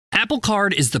Apple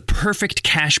Card is the perfect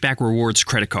cashback rewards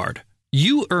credit card.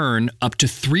 You earn up to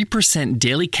 3%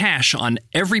 daily cash on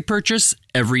every purchase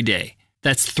every day.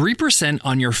 That's 3%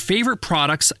 on your favorite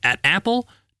products at Apple,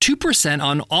 2%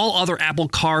 on all other Apple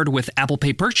Card with Apple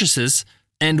Pay purchases,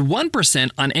 and 1%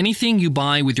 on anything you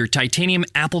buy with your titanium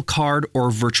Apple Card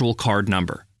or virtual card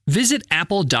number. Visit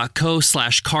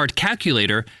apple.co/card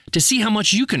calculator to see how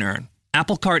much you can earn.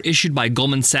 Apple Card issued by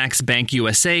Goldman Sachs Bank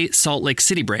USA, Salt Lake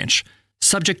City branch.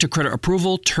 Subject to credit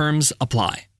approval, terms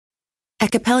apply.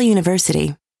 At Capella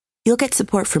University, you'll get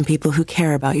support from people who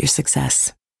care about your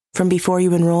success. From before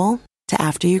you enroll to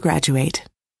after you graduate,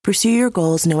 pursue your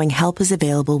goals knowing help is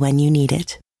available when you need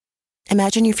it.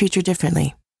 Imagine your future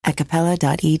differently at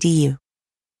capella.edu.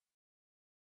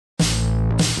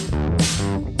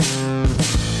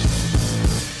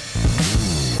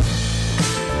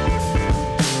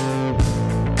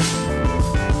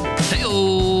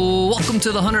 Welcome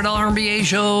to the $100 MBA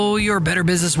Show, your better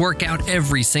business workout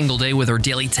every single day with our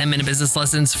daily 10-minute business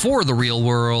lessons for the real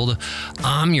world.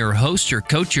 I'm your host, your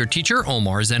coach, your teacher,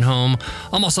 Omar Zenhom.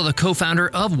 I'm also the co-founder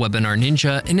of Webinar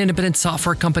Ninja, an independent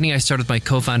software company I started with my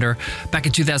co-founder back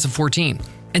in 2014.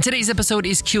 And today's episode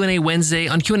is Q&A Wednesday.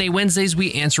 On Q&A Wednesdays,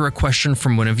 we answer a question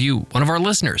from one of you, one of our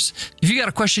listeners. If you got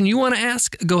a question you want to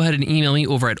ask, go ahead and email me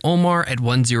over at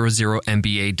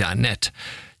omar@100mba.net.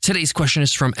 Today's question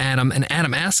is from Adam, and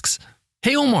Adam asks,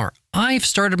 "Hey Omar, I've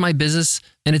started my business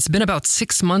and it's been about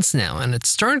 6 months now and it's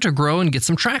starting to grow and get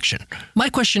some traction. My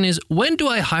question is, when do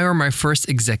I hire my first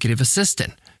executive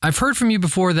assistant? I've heard from you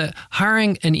before that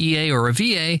hiring an EA or a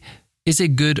VA is a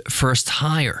good first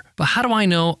hire, but how do I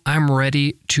know I'm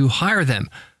ready to hire them?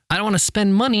 I don't want to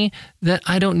spend money that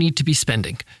I don't need to be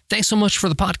spending. Thanks so much for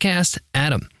the podcast,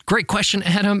 Adam." Great question,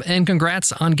 Adam, and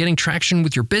congrats on getting traction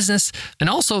with your business and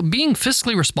also being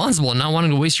fiscally responsible and not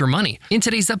wanting to waste your money. In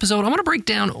today's episode, I want to break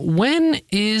down when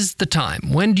is the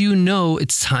time? When do you know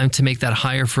it's time to make that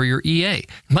hire for your EA?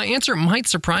 My answer might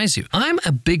surprise you. I'm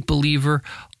a big believer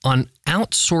on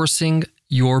outsourcing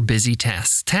your busy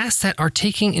tasks that are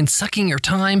taking and sucking your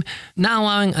time, not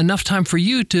allowing enough time for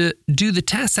you to do the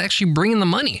tasks that actually bring in the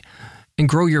money and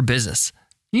grow your business.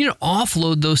 You need to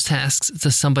offload those tasks to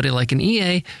somebody like an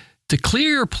EA to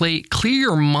clear your plate, clear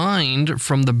your mind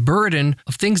from the burden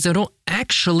of things that don't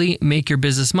actually make your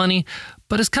business money,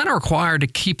 but is kind of required to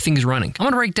keep things running. I'm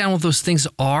going to break down what those things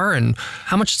are and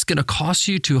how much it's going to cost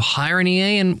you to hire an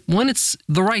EA and when it's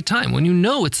the right time, when you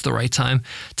know it's the right time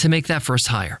to make that first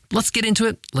hire. Let's get into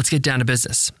it. Let's get down to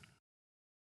business.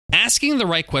 Asking the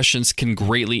right questions can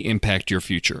greatly impact your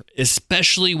future,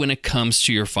 especially when it comes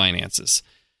to your finances.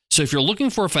 So if you're looking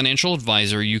for a financial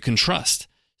advisor you can trust,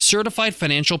 certified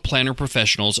financial planner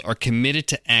professionals are committed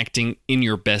to acting in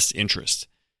your best interest.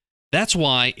 That's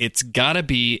why it's gotta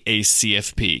be a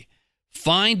CFP.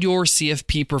 Find your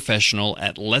CFP professional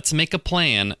at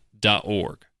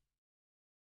letsmakeaplan.org.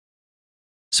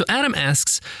 So Adam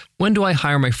asks, when do I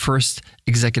hire my first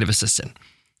executive assistant?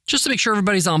 Just to make sure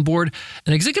everybody's on board,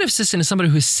 an executive assistant is somebody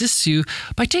who assists you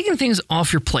by taking things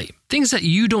off your plate, things that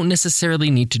you don't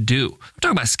necessarily need to do. I'm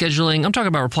talking about scheduling. I'm talking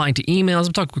about replying to emails.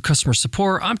 I'm talking about customer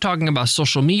support. I'm talking about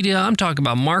social media. I'm talking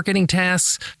about marketing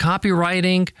tasks,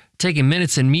 copywriting, taking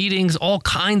minutes in meetings, all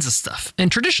kinds of stuff.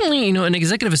 And traditionally, an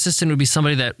executive assistant would be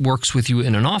somebody that works with you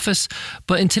in an office.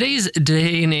 But in today's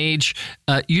day and age,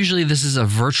 usually this is a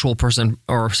virtual person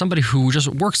or somebody who just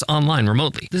works online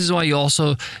remotely. This is why you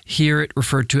also hear it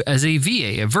referred to as a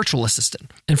VA, a virtual assistant.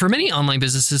 And for many online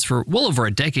businesses for well over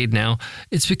a decade now,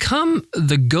 it's become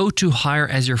the go-to hire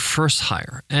as your first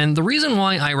hire. And the reason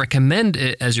why I recommend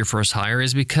it as your first hire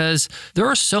is because there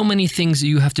are so many things that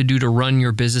you have to do to run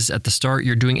your business at the start.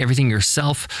 You're doing everything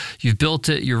yourself. You've built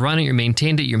it, you run it, you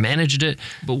maintained it, you managed it.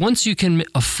 But once you can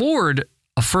afford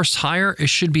a first hire, it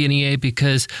should be an EA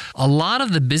because a lot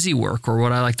of the busy work, or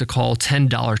what I like to call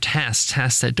 $10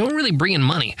 tasks that don't really bring in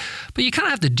money, but you kind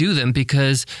of have to do them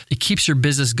because it keeps your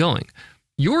business going.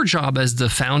 Your job as the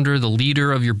founder, the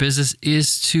leader of your business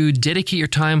is to dedicate your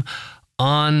time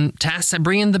on tasks that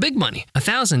bring in the big money,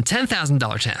 $1,000,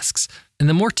 $10,000 tasks. And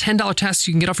the more $10 tasks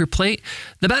you can get off your plate,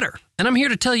 the better. And I'm here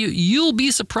to tell you, you'll be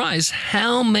surprised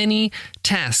how many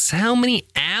tasks, how many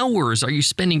hours are you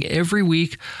spending every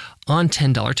week on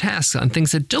 $10 tasks, on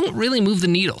things that don't really move the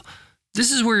needle.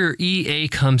 This is where your EA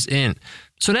comes in.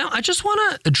 So now I just want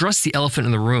to address the elephant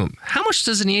in the room. How much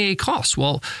does an EA cost?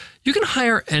 Well, you can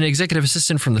hire an executive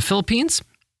assistant from the Philippines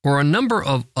or a number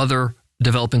of other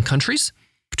developing countries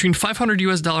between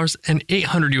 $500 and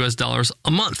 $800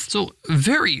 a month. So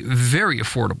very, very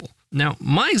affordable. Now,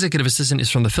 my executive assistant is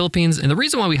from the Philippines, and the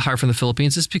reason why we hire from the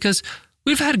Philippines is because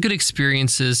we've had good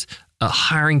experiences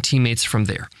hiring teammates from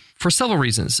there. for several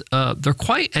reasons. They're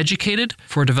quite educated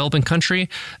for a developing country.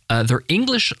 Their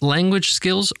English language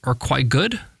skills are quite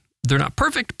good. They're not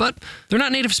perfect, but they're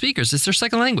not native speakers. It's their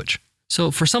second language. So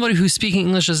for somebody who's speaking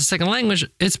English as a second language,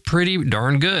 it's pretty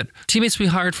darn good. Teammates we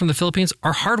hired from the Philippines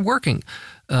are hardworking.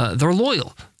 They're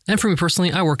loyal. And for me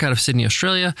personally, I work out of Sydney,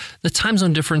 Australia. The time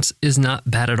zone difference is not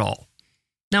bad at all.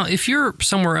 Now, if you're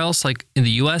somewhere else, like in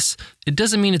the US, it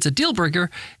doesn't mean it's a deal breaker.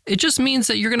 It just means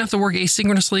that you're going to have to work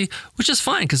asynchronously, which is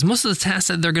fine because most of the tasks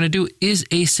that they're going to do is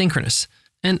asynchronous.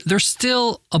 And there's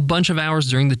still a bunch of hours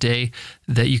during the day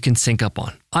that you can sync up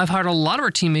on. I've hired a lot of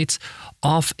our teammates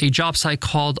off a job site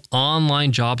called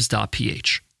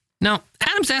onlinejobs.ph. Now,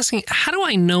 Adam's asking, how do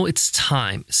I know it's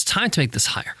time? It's time to make this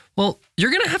hire. Well,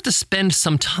 you're going to have to spend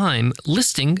some time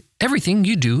listing everything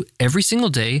you do every single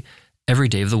day, every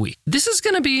day of the week. This is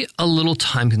going to be a little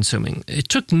time consuming. It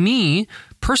took me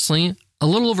personally a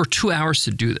little over 2 hours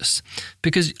to do this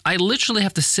because I literally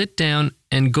have to sit down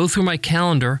and go through my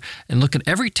calendar and look at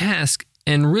every task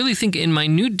and really think in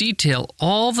minute detail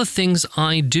all the things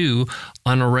I do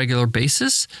on a regular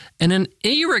basis and an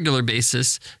irregular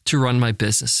basis to run my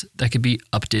business. That could be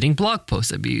updating blog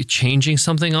posts. That could be changing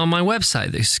something on my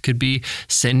website. This could be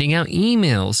sending out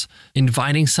emails,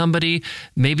 inviting somebody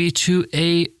maybe to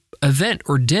a event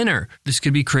or dinner. This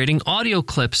could be creating audio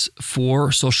clips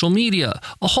for social media,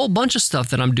 a whole bunch of stuff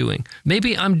that I'm doing.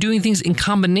 Maybe I'm doing things in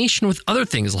combination with other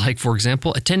things, like, for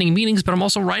example, attending meetings, but I'm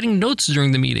also writing notes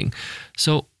during the meeting.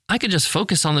 So I could just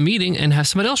focus on the meeting and have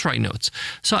somebody else write notes.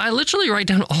 So I literally write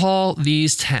down all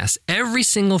these tasks, every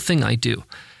single thing I do.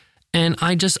 And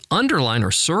I just underline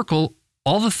or circle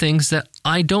all the things that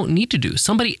I don't need to do.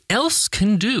 Somebody else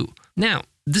can do. Now,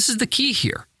 this is the key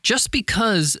here. Just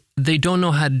because they don't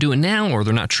know how to do it now or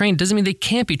they're not trained doesn't mean they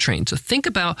can't be trained. So think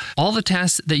about all the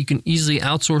tasks that you can easily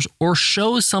outsource or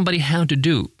show somebody how to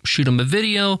do. Shoot them a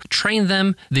video, train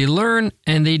them, they learn,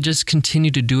 and they just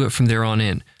continue to do it from there on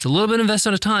in. It's a little bit of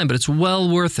investment of time, but it's well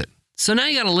worth it. So now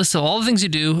you got a list of all the things you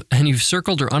do, and you've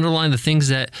circled or underlined the things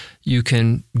that you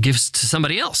can give to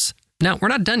somebody else. Now, we're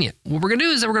not done yet. What we're going to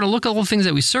do is that we're going to look at all the things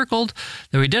that we circled,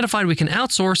 that we identified we can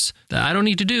outsource, that I don't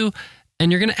need to do.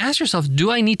 And you're going to ask yourself,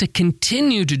 do I need to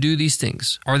continue to do these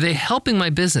things? Are they helping my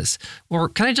business? Or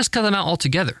can I just cut them out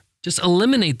altogether? Just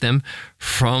eliminate them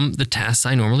from the tasks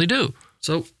I normally do.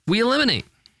 So we eliminate.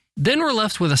 Then we're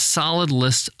left with a solid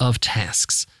list of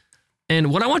tasks.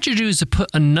 And what I want you to do is to put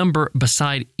a number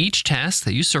beside each task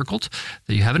that you circled,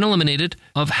 that you haven't eliminated,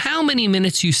 of how many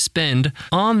minutes you spend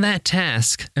on that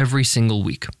task every single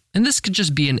week. And this could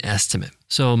just be an estimate.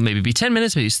 So maybe be 10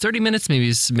 minutes, maybe it's 30 minutes,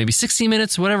 maybe 60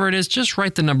 minutes, whatever it is, just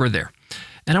write the number there.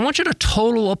 And I want you to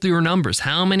total up your numbers.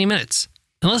 How many minutes?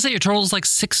 And let's say your total is like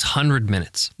 600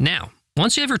 minutes. Now,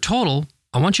 once you have your total,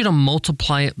 I want you to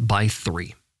multiply it by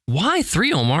 3. Why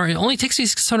 3, Omar? It only takes you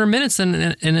 600 minutes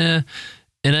in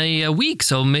a week.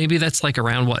 So maybe that's like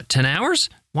around 10 hours?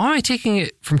 Why am I taking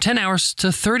it from 10 hours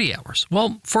to 30 hours?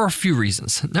 Well, for a few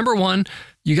reasons. Number one,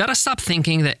 you got to stop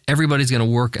thinking that everybody's going to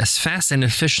work as fast and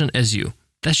efficient as you.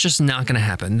 That's just not going to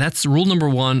happen. That's rule number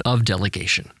 1 of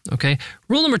delegation. Okay.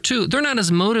 Rule number 2, they're not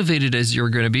as motivated as you're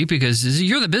going to be because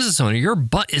you're the business owner. Your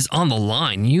butt is on the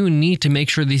line. You need to make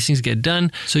sure these things get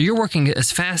done. So you're working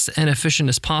as fast and efficient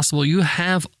as possible. You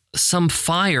have some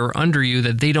fire under you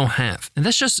that they don't have. And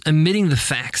that's just admitting the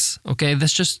facts. Okay.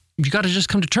 You got to just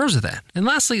come to terms with that. And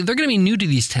lastly, they're going to be new to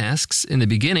these tasks in the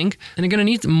beginning, and they're going to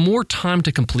need more time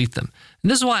to complete them. And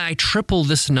this is why I triple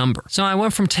this number. So I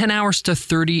went from 10 hours to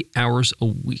 30 hours a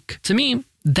week. To me,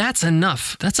 that's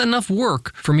enough. That's enough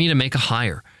work for me to make a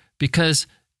hire because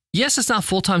yes, it's not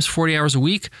full time 40 hours a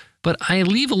week, but I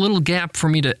leave a little gap for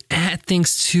me to add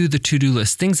things to the to-do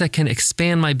list, things that can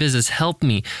expand my business, help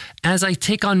me. As I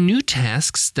take on new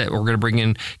tasks that we're going to bring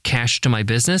in cash to my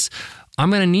business, I'm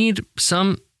going to need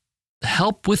some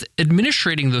help with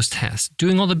administrating those tasks,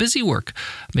 doing all the busy work.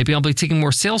 Maybe I'll be taking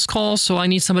more sales calls, so I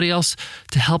need somebody else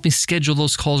to help me schedule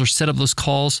those calls or set up those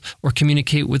calls or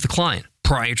communicate with the client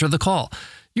prior to the call.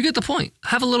 You get the point.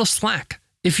 Have a little slack.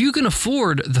 If you can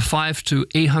afford the $500 to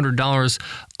 $800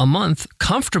 a month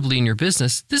comfortably in your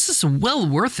business, this is well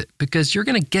worth it because you're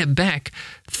going to get back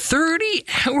 30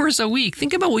 hours a week.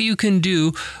 Think about what you can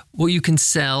do, what you can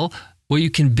sell, what you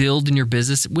can build in your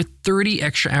business with 30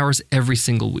 extra hours every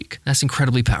single week. That's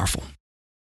incredibly powerful.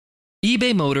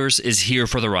 eBay Motors is here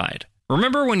for the ride.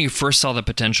 Remember when you first saw the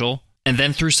potential? And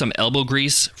then through some elbow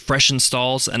grease, fresh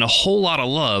installs, and a whole lot of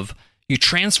love, you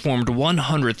transformed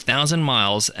 100,000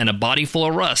 miles and a body full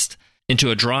of rust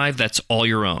into a drive that's all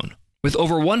your own. With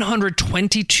over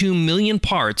 122 million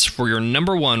parts for your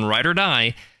number one ride or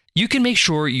die, you can make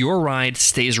sure your ride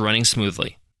stays running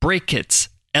smoothly. Brake kits,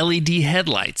 LED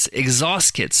headlights,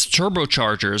 exhaust kits,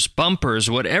 turbochargers, bumpers,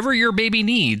 whatever your baby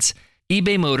needs,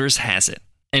 eBay Motors has it.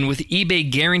 And with eBay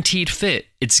Guaranteed Fit,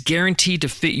 it's guaranteed to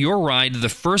fit your ride the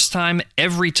first time,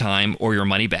 every time, or your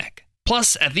money back.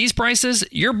 Plus, at these prices,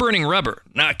 you're burning rubber,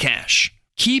 not cash.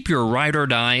 Keep your ride or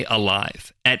die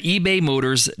alive at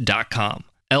ebaymotors.com.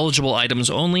 Eligible items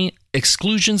only.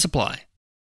 Exclusions apply.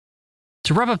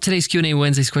 To wrap up today's Q&A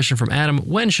Wednesday's question from Adam,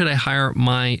 when should I hire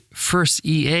my first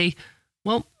EA?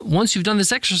 Well, once you've done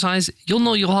this exercise, you'll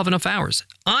know you'll have enough hours.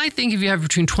 I think if you have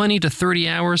between 20 to 30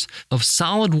 hours of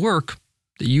solid work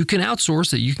that you can outsource,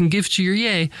 that you can give to your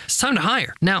EA, it's time to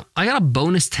hire. Now, I got a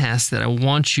bonus task that I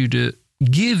want you to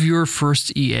give your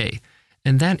first EA,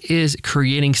 and that is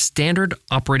creating standard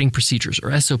operating procedures,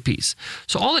 or SOPs.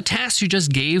 So all the tasks you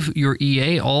just gave your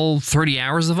EA, all 30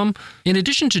 hours of them, in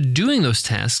addition to doing those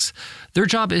tasks, their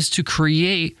job is to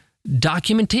create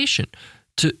documentation,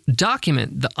 to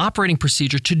document the operating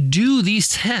procedure to do these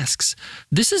tasks.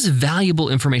 This is valuable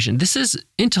information. This is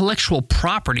intellectual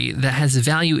property that has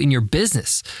value in your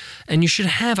business. And you should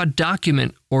have a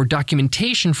document or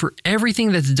documentation for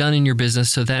everything that's done in your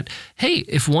business so that, hey,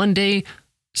 if one day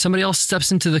somebody else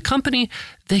steps into the company,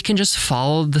 they can just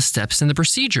follow the steps and the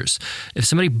procedures. If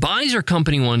somebody buys your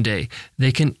company one day,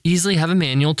 they can easily have a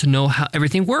manual to know how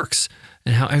everything works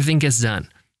and how everything gets done.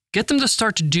 Get them to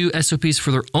start to do SOPs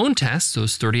for their own tasks,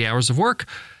 those 30 hours of work,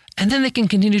 and then they can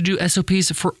continue to do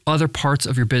SOPs for other parts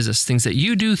of your business, things that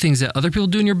you do, things that other people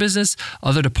do in your business,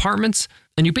 other departments,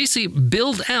 and you basically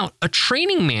build out a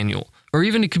training manual, or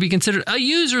even it could be considered a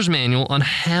user's manual on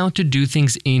how to do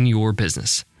things in your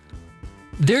business.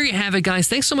 There you have it, guys.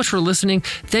 Thanks so much for listening.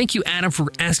 Thank you, Adam, for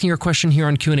asking your question here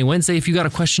on Q&A Wednesday. If you got a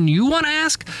question you want to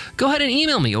ask, go ahead and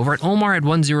email me over at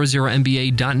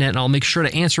omar@100mba.net, and I'll make sure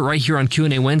to answer right here on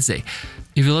Q&A Wednesday.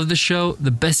 If you love the show, the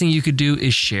best thing you could do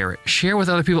is share it. Share with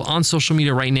other people on social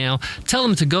media right now. Tell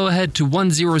them to go ahead to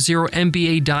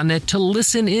 100mba.net to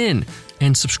listen in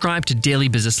and subscribe to Daily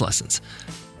Business Lessons.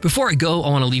 Before I go, I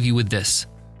want to leave you with this.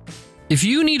 If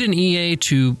you need an EA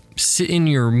to sit in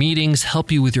your meetings,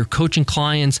 help you with your coaching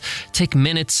clients, take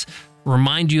minutes,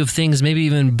 remind you of things, maybe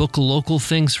even book local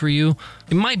things for you,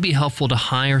 it might be helpful to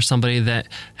hire somebody that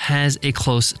has a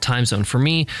close time zone. For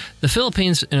me, the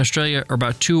Philippines and Australia are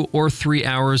about 2 or 3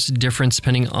 hours difference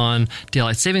depending on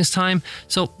daylight savings time.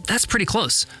 So that's pretty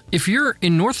close. If you're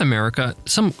in North America,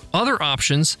 some other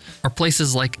options are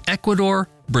places like Ecuador,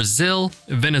 Brazil,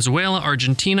 Venezuela,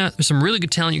 Argentina. There's some really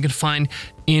good talent you can find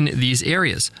in these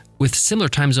areas with similar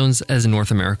time zones as in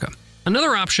North America.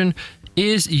 Another option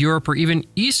is Europe or even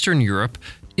Eastern Europe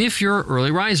if you're an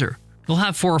early riser. You'll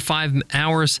have 4 or 5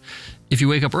 hours if you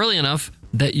wake up early enough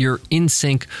that you're in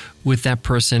sync with that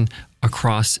person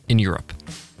across in Europe.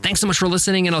 Thanks so much for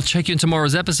listening, and I'll check you in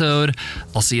tomorrow's episode.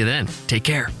 I'll see you then. Take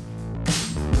care.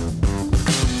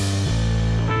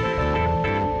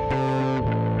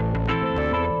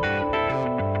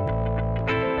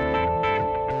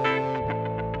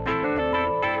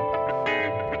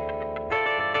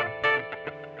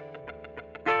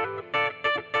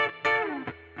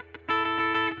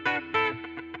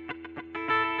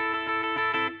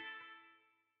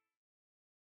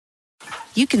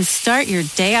 You can start your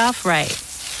day off right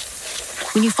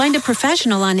when you find a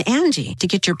professional on Angie to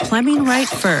get your plumbing right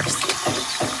first.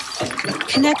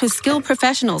 Connect with skilled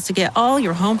professionals to get all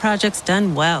your home projects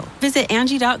done well. Visit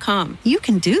Angie.com. You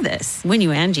can do this when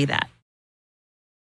you Angie that.